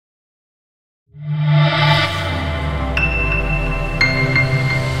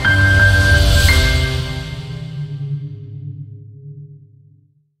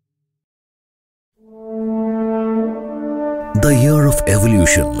A year of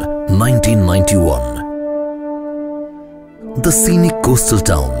evolution, 1991. The scenic coastal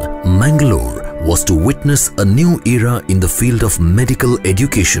town, Mangalore, was to witness a new era in the field of medical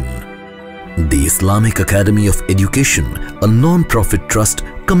education. The Islamic Academy of Education, a non-profit trust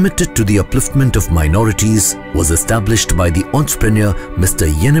committed to the upliftment of minorities, was established by the entrepreneur Mr.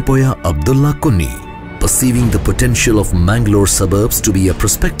 Yenepoya Abdullah Kunni. Perceiving the potential of Mangalore suburbs to be a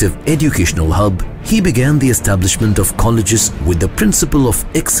prospective educational hub, he began the establishment of colleges with the principle of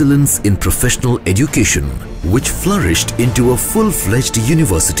excellence in professional education, which flourished into a full-fledged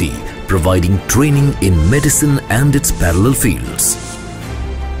university, providing training in medicine and its parallel fields.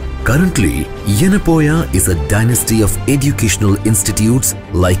 Currently, Yenepoya is a dynasty of educational institutes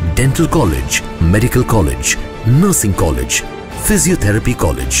like Dental College, Medical College, Nursing College, Physiotherapy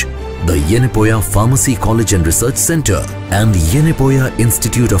College, the Yenepoya Pharmacy College and Research Center, and Yenepoya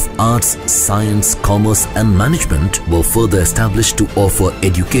Institute of Arts, Science, Commerce and Management were further established to offer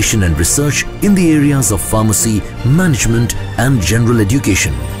education and research in the areas of pharmacy, management and general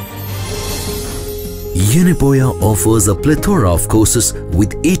education. Yenepoya offers a plethora of courses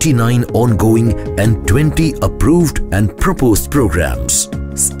with 89 ongoing and 20 approved and proposed programs.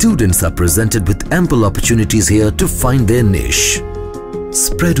 Students are presented with ample opportunities here to find their niche.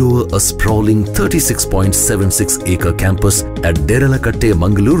 Spread over a sprawling 36.76-acre campus at Deralakatte,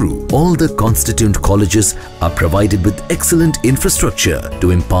 Mangalore, all the constituent colleges are provided with excellent infrastructure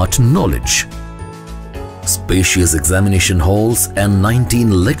to impart knowledge. Spacious examination halls and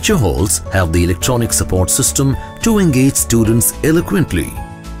 19 lecture halls have the electronic support system to engage students eloquently.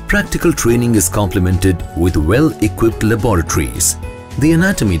 Practical training is complemented with well-equipped laboratories. The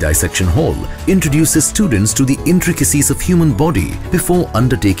anatomy dissection hall introduces students to the intricacies of human body before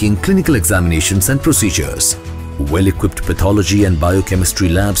undertaking clinical examinations and procedures. Well-equipped pathology and biochemistry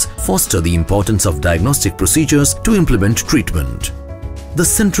labs foster the importance of diagnostic procedures to implement treatment. The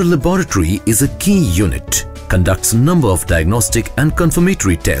central laboratory is a key unit, conducts a number of diagnostic and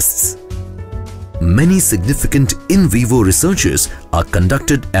confirmatory tests. Many significant in vivo researches are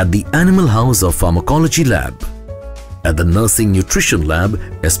conducted at the Animal House of Pharmacology Lab. At the Nursing Nutrition Lab,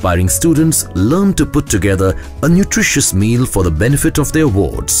 aspiring students learn to put together a nutritious meal for the benefit of their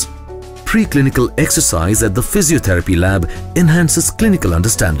wards. Preclinical exercise at the Physiotherapy Lab enhances clinical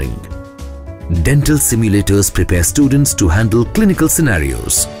understanding. Dental simulators prepare students to handle clinical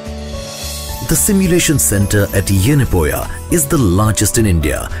scenarios. The Simulation Center at Yenepoya is the largest in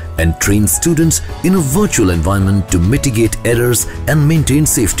India and trains students in a virtual environment to mitigate errors and maintain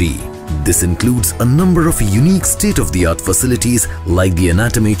safety. This includes a number of unique state-of-the-art facilities like the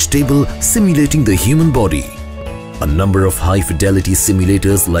Anatomage table simulating the human body. A number of high-fidelity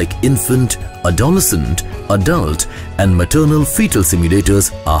simulators like infant, adolescent, adult and maternal fetal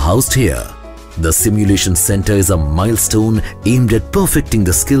simulators are housed here. The Simulation Center is a milestone aimed at perfecting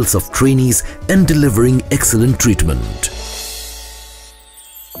the skills of trainees and delivering excellent treatment.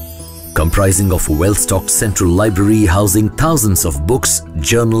 Comprising of a well-stocked central library housing thousands of books,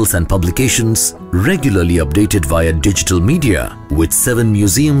 journals and publications, regularly updated via digital media, with 7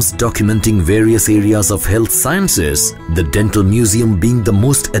 museums documenting various areas of health sciences, the Dental Museum being the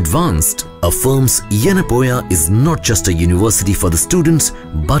most advanced, affirms Yenepoya is not just a university for the students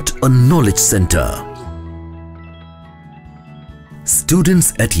but a knowledge center.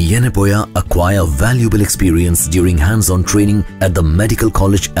 Students at Yenepoya acquire valuable experience during hands-on training at the medical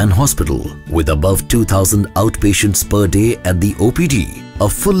college and hospital, with above 2,000 outpatients per day at the OPD, a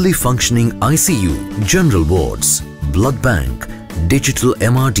fully functioning ICU, general wards, blood bank, digital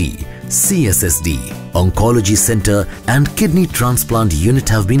MRD, CSSD, oncology center and kidney transplant unit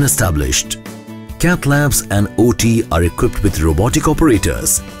have been established. Cath labs and OT are equipped with robotic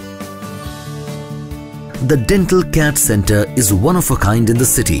operators. The Dental CAT Center is one of a kind in the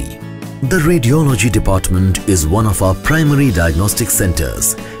city. The Radiology Department is one of our primary diagnostic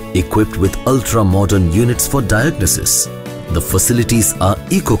centers, equipped with ultra-modern units for diagnosis. The facilities are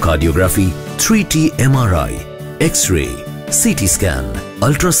echocardiography, 3T MRI, X-ray, CT scan,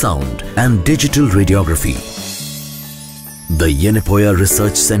 ultrasound and digital radiography. The Yenepoya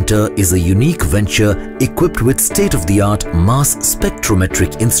Research Center is a unique venture equipped with state-of-the-art mass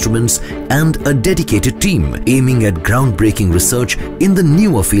spectrometric instruments and a dedicated team aiming at groundbreaking research in the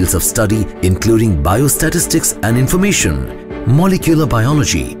newer fields of study including biostatistics and information, molecular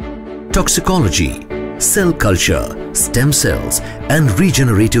biology, toxicology, cell culture, stem cells and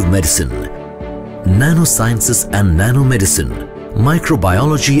regenerative medicine, nanosciences and nanomedicine,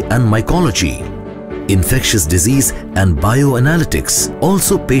 microbiology and mycology, infectious disease and bioanalytics,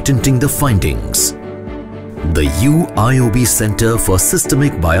 also patenting the findings. The UIOB Center for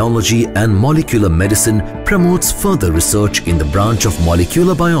Systemic Biology and Molecular Medicine promotes further research in the branch of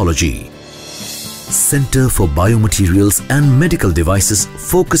molecular biology. Center for Biomaterials and Medical Devices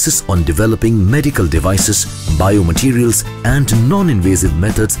focuses on developing medical devices, biomaterials and non-invasive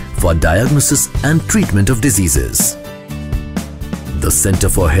methods for diagnosis and treatment of diseases. The Center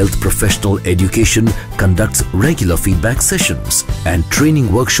for Health Professional Education conducts regular feedback sessions and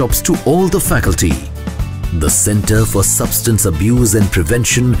training workshops to all the faculty. The Center for Substance Abuse and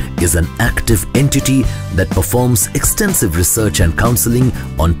Prevention is an active entity that performs extensive research and counseling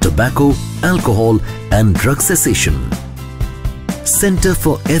on tobacco, alcohol and drug cessation. Center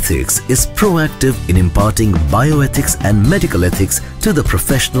for Ethics is proactive in imparting bioethics and medical ethics to the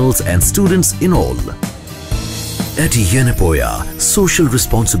professionals and students in all. At Yenepoya, social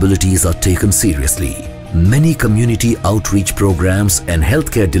responsibilities are taken seriously. Many community outreach programs and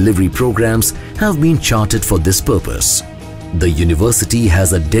healthcare delivery programs have been charted for this purpose. The university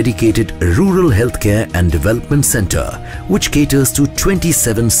has a dedicated Rural Healthcare and Development Center which caters to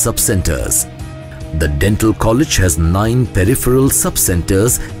 27 sub-centers. The Dental College has 9 peripheral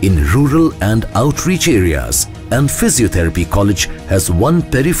sub-centers in rural and outreach areas, and Physiotherapy College has 1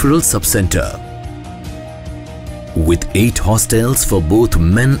 peripheral sub-center. With 8 hostels for both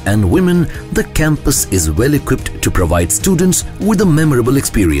men and women, the campus is well equipped to provide students with a memorable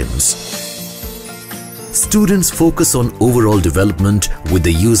experience. Students focus on overall development with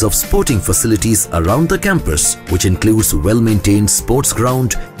the use of sporting facilities around the campus, which includes well-maintained sports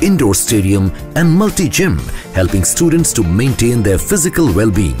ground, indoor stadium and multi-gym, helping students to maintain their physical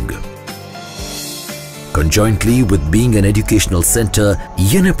well-being. Conjointly with being an educational center,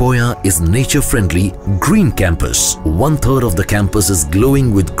 Yenepoya is nature-friendly green campus. 1/3 of the campus is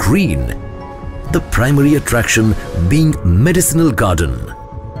glowing with green. The primary attraction being medicinal garden.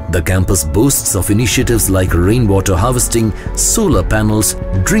 The campus boasts of initiatives like rainwater harvesting, solar panels,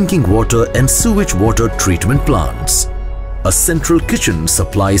 drinking water and sewage water treatment plants. A central kitchen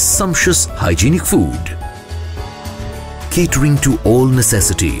supplies sumptuous hygienic food. Catering to all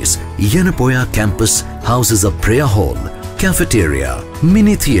necessities, Yenepoya campus houses a prayer hall, cafeteria,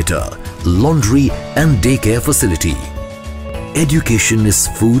 mini theatre, laundry and daycare facility. Education is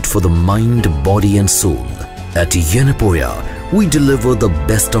food for the mind, body and soul. At Yenepoya, we deliver the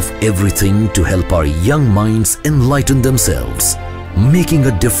best of everything to help our young minds enlighten themselves, making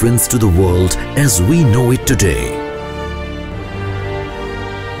a difference to the world as we know it today.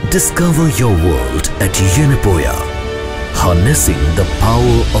 Discover your world at Yenepoya, harnessing the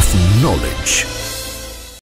power of knowledge.